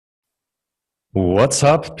What's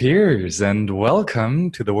up, peers, and welcome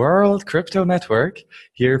to the World Crypto Network,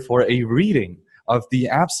 here for a reading of the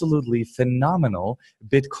absolutely phenomenal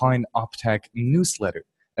Bitcoin Optech newsletter.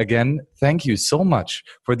 Again, thank you so much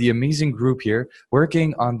for the amazing group here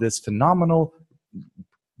working on this phenomenal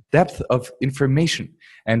depth of information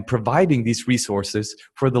and providing these resources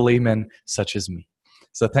for the layman such as me.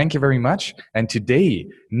 So thank you very much. And today,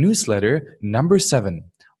 newsletter number 7,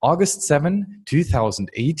 August 7,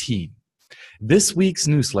 2018. This week's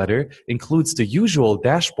newsletter includes the usual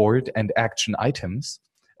dashboard and action items,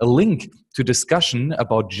 a link to discussion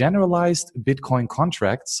about generalized Bitcoin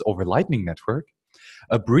contracts over Lightning Network,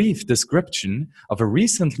 a brief description of a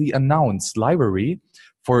recently announced library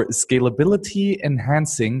for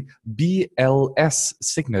scalability-enhancing BLS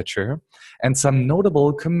signature, and some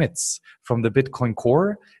notable commits from the Bitcoin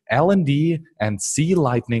Core, L&D, and C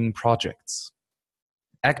Lightning projects.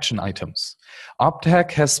 Action items.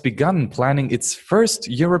 Optech has begun planning its first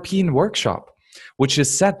European workshop, which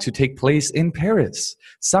is set to take place in Paris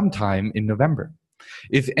sometime in November.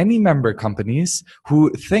 If any member companies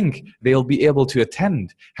who think they'll be able to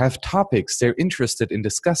attend have topics they're interested in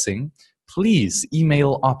discussing, please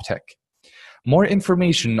email Optech. More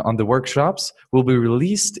information on the workshops will be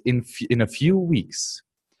released in a few weeks.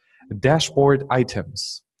 Dashboard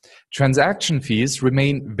items. Transaction fees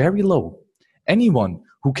remain very low. Anyone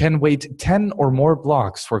who can wait 10 or more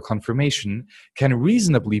blocks for confirmation can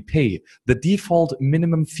reasonably pay the default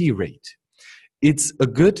minimum fee rate. It's a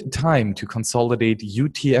good time to consolidate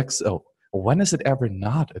UTXO. When is it ever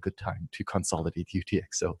not a good time to consolidate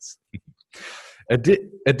UTXOs?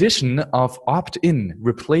 Addition of opt-in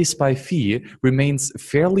replaced by fee remains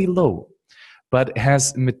fairly low, but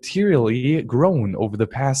has materially grown over the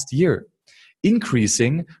past year,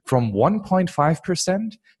 increasing from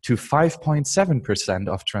 1.5% to 5.7%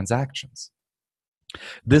 of transactions.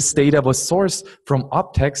 This data was sourced from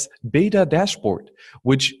Optech's beta dashboard,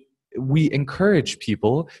 which we encourage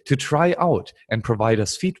people to try out and provide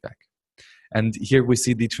us feedback. And here we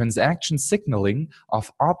see the transaction signaling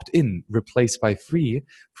of opt-in replaced by free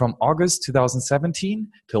from August 2017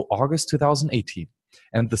 till August 2018.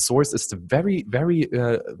 And the source is the very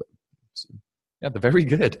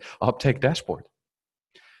good Optech dashboard.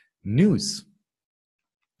 News.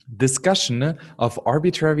 Discussion of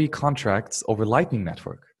arbitrary contracts over Lightning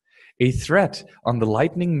Network. A thread on the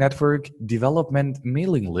Lightning Network development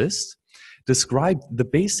mailing list described the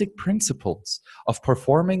basic principles of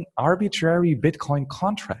performing arbitrary Bitcoin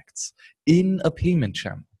contracts in a payment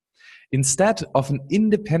channel. Instead of an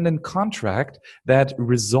independent contract that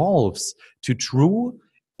resolves to true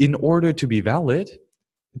in order to be a valid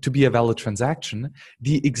transaction,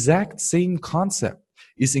 the exact same concept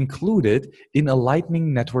is included in a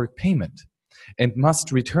Lightning Network payment and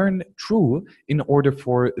must return true in order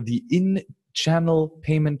for the in-channel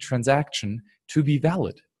payment transaction to be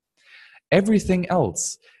valid. Everything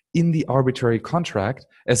else in the arbitrary contract,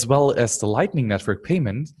 as well as the Lightning Network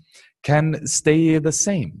payment, can stay the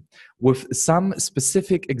same, with some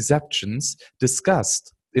specific exceptions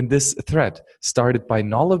discussed in this thread started by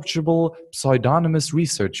knowledgeable pseudonymous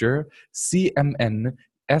researcher CMN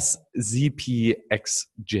SZPXJ.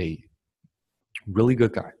 Really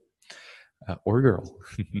good guy. Or girl.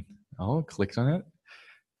 Oh, clicked on it.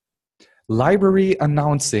 Library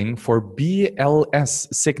announcing for BLS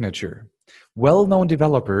signature. Well-known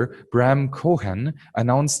developer Bram Cohen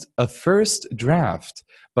announced a first draft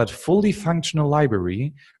but fully functional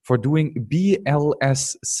library for doing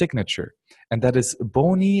BLS signature, and that is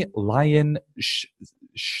Boni, Lion,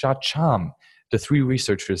 Shacham, the three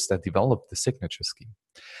researchers that developed the signature scheme,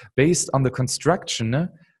 based on the construction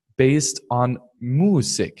based on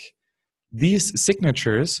music. These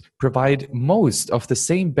signatures provide most of the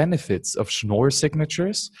same benefits of Schnorr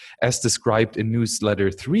signatures as described in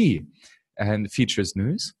newsletter 3 and features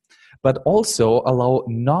news, but also allow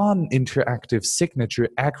non-interactive signature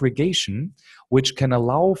aggregation, which can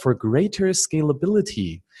allow for greater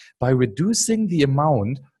scalability by reducing the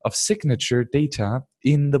amount of signature data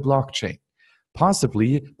in the blockchain,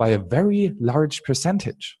 possibly by a very large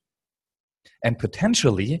percentage, and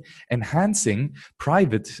potentially enhancing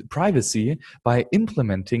privacy by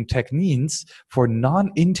implementing techniques for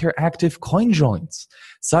non-interactive coin joins,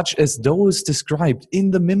 such as those described in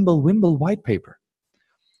the Mimblewimble white paper.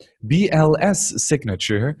 BLS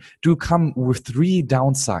signature do come with 3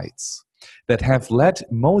 downsides that have led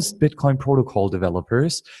most Bitcoin protocol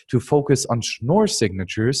developers to focus on Schnorr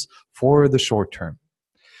signatures for the short term.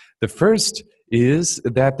 The first is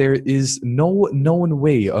that there is no known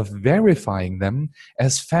way of verifying them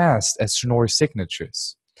as fast as Schnorr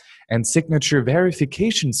signatures. and signature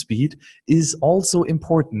verification speed is also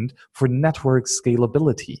important for network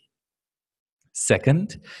scalability.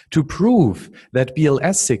 Second, to prove that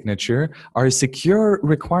BLS signature are secure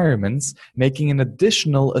requirements, making an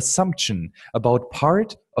additional assumption about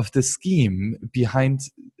part of the scheme behind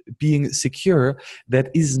being secure that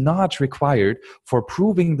is not required for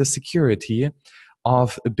proving the security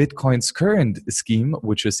of Bitcoin's current scheme,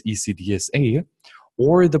 which is ECDSA,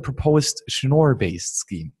 or the proposed Schnorr-based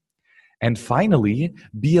scheme. And finally,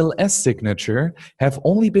 BLS signature have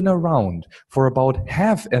only been around for about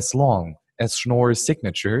half as long as Schnorr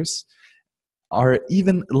signatures, are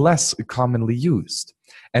even less commonly used,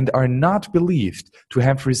 and are not believed to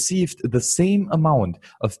have received the same amount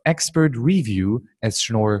of expert review as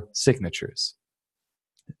Schnorr signatures.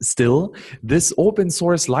 Still, this open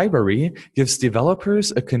source library gives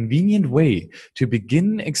developers a convenient way to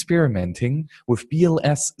begin experimenting with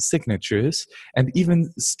BLS signatures and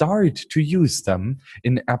even start to use them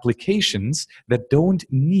in applications that don't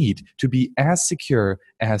need to be as secure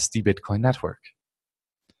as the Bitcoin network.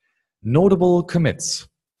 Notable commits.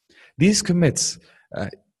 These commits,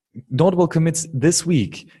 notable commits this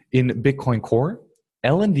week in Bitcoin Core,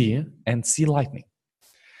 LND, and C Lightning.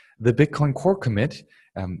 The Bitcoin Core commit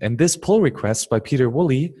and this pull request by Peter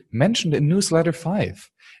Woolley, mentioned in newsletter 5,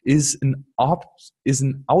 is an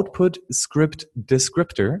output script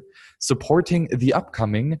descriptor supporting the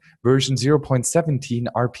upcoming version 0.17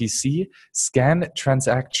 RPC scan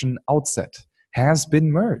transaction outset has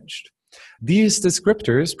been merged. These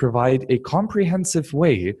descriptors provide a comprehensive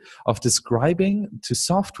way of describing to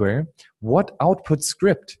software what output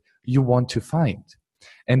script you want to find,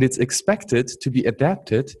 and it's expected to be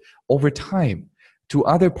adapted over time to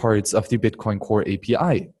other parts of the Bitcoin Core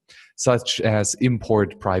API, such as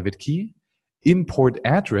import private key, import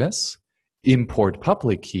address, import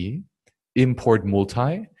public key, import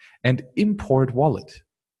multi, and import wallet.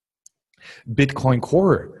 Bitcoin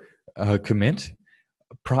Core commit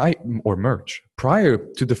or merge. Prior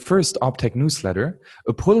to the first Optech newsletter,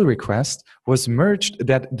 a pull request was merged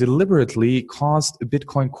that deliberately caused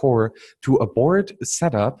Bitcoin Core to abort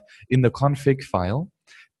setup in the config file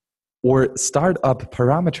or start up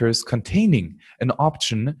parameters containing an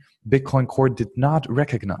option Bitcoin Core did not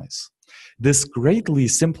recognize. This greatly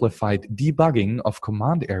simplified debugging of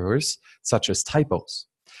command errors, such as typos.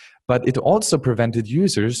 But it also prevented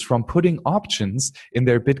users from putting options in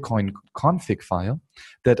their Bitcoin config file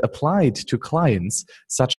that applied to clients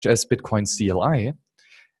such as Bitcoin CLI.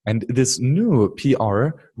 And this new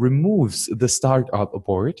PR removes the startup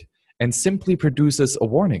abort and simply produces a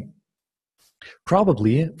warning.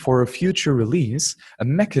 Probably for a future release, a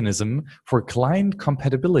mechanism for client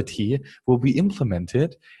compatibility will be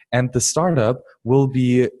implemented and the startup will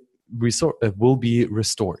be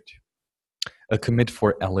restored. A commit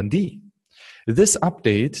for LND. This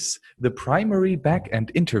updates the primary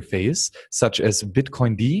backend interface such as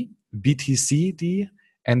Bitcoin D, BTC-D,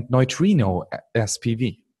 and Neutrino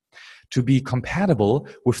SPV to be compatible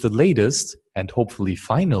with the latest and hopefully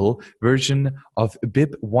final version of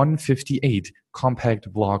BIP 158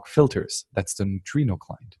 compact block filters, that's the Neutrino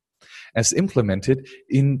client, as implemented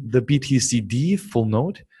in the BTC-D full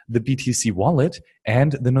node, the BTC wallet,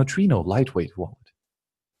 and the Neutrino lightweight wallet.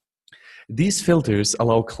 These filters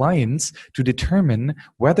allow clients to determine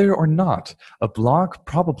whether or not a block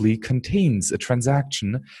probably contains a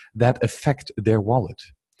transaction that affect their wallet.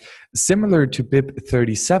 Similar to BIP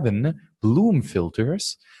 37 Bloom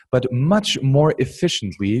filters, but much more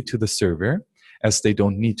efficiently to the server, as they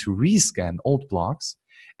don't need to rescan old blocks,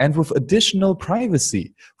 and with additional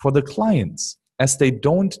privacy for the clients, as they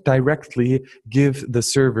don't directly give the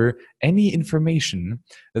server any information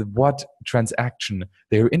what transaction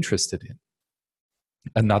they're interested in.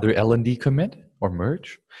 Another LND commit or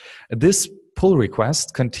merge. This pull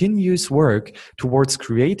request continues work towards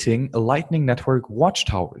creating a Lightning Network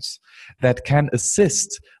watchtowers that can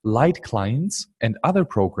assist light clients and other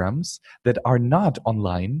programs that are not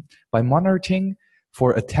online by monitoring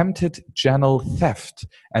for attempted channel theft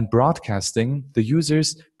and broadcasting the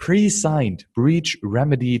user's pre-signed breach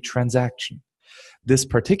remedy transaction. This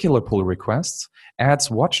particular pull request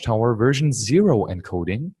adds Watchtower version 0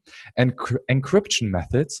 encoding and encryption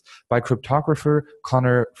methods by cryptographer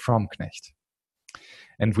Connor Fromknecht.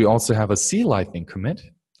 And we also have a C Lightning commit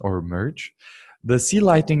or merge. The C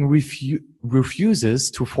Lightning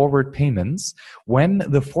refuses to forward payments when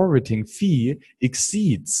the forwarding fee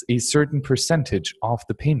exceeds a certain percentage of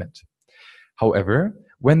the payment. However,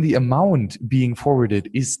 when the amount being forwarded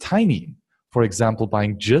is tiny, for example,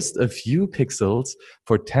 buying just a few pixels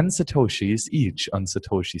for 10 Satoshis each on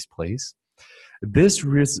Satoshi's place, This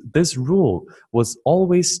rule was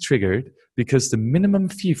always triggered because the minimum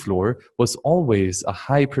fee floor was always a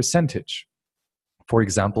high percentage. For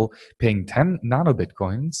example, paying 10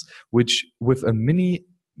 nanobitcoins, which with a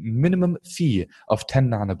minimum fee of 10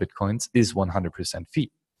 nanobitcoins is 100% fee.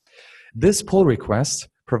 This pull request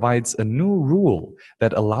provides a new rule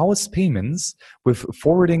that allows payments with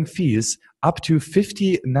forwarding fees up to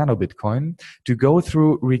 50 nanobitcoin to go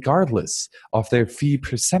through regardless of their fee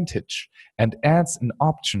percentage, and adds an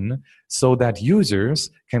option so that users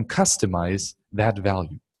can customize that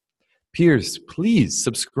value. Peers, please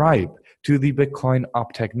subscribe to the Bitcoin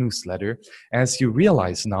Optech newsletter, as you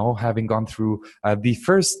realize now, having gone through the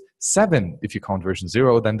first 7, if you count version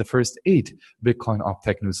 0, then the first 8 Bitcoin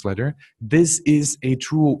Optech newsletter. This is a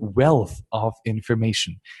true wealth of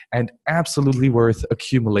information and absolutely worth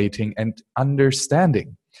accumulating and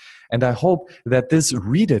understanding. And I hope that this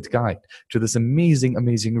Read It guide to this amazing,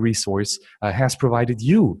 amazing resource has provided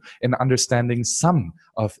you in understanding some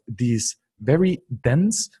of these very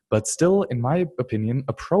dense, but still, in my opinion,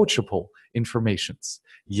 approachable informations.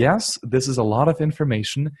 Yes, this is a lot of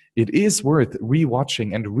information. It is worth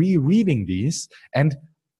rewatching and rereading these and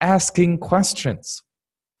asking questions.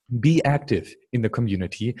 Be active in the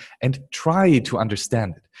community and try to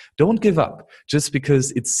understand it. Don't give up just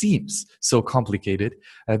because it seems so complicated,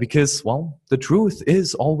 because, well, the truth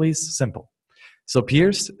is always simple. So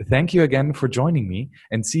peers, thank you again for joining me,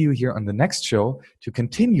 and see you here on the next show to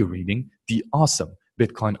continue reading the awesome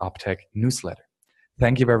Bitcoin Optech newsletter.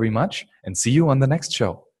 Thank you very much, and see you on the next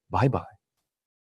show. Bye-bye.